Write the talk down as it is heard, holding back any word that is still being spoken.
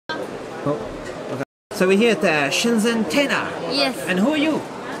Oh, okay. So we're here at Shenzhen Tena. Yes. And who are you?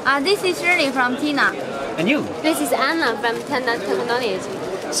 This is Shirley from Tena. And you? This is Anna from Tena Technology.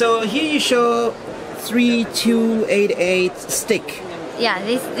 So here you show 3288 stick. Yeah,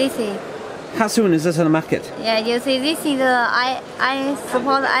 this is. How soon is this on the market? Yeah, you see, this is I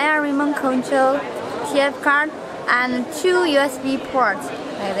support IR remote control, TF card, and 2 USB ports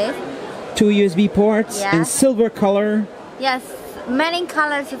like this. 2 USB ports in silver color. Yes, many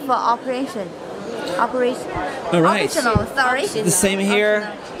colors for operation. All right. Optional, sorry. The same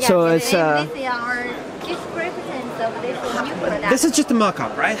here. Yeah, So it's this is our description of this new product. This is just a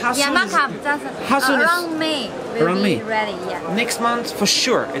mock-up, right? How soon mock-up. How soon around May. Around May. Ready. Yeah. Next month for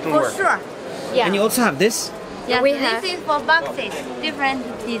sure it will work. For sure. Yeah. And you also have this. Yeah, this is for boxes, different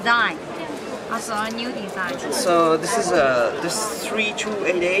design. Also a new design. So this is this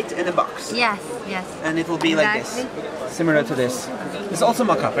 3288 in a box. Yes. And it will be like this, similar to this. It's also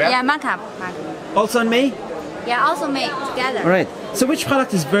mock-up, right? Yeah, mock-up. Also in May? Yeah, also made together. All right. So which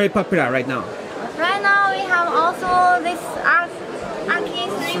product is very popular right now? Right now we have also this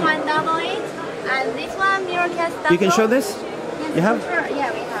RK3288 and this one Miracast. You can show this? You have? Sure.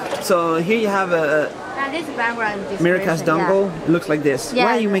 Yeah, we have. So here you have a This background Miracast dongle. Yeah. It looks like this. Yeah.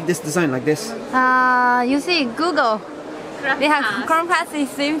 Why you make this design like this? You see, Google. They have Chromecast is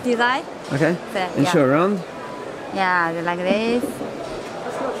same design. Okay. So, And show around. Yeah, they like this.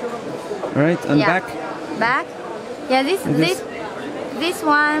 All right. And back. Back. Yeah, this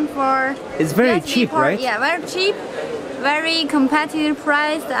one for. It's very USB cheap, port. right? Yeah, very cheap, very competitive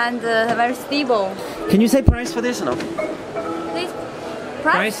price, and very stable. Can you say price for this or no? This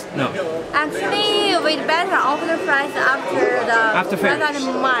price? No. Actually, we better offer the price after the product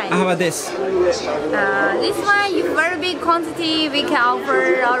mine. How about this? This one, if very big quantity, we can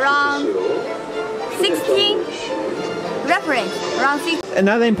offer around 16 reference. Around 16.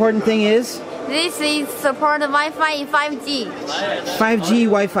 Another important thing is this is support Wi-Fi 5G. 5G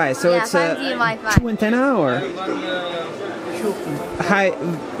Wi-Fi. So it's 5G Wi-Fi. 2 antenna or high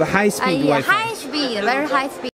speed Wi-Fi. High speed, very high speed.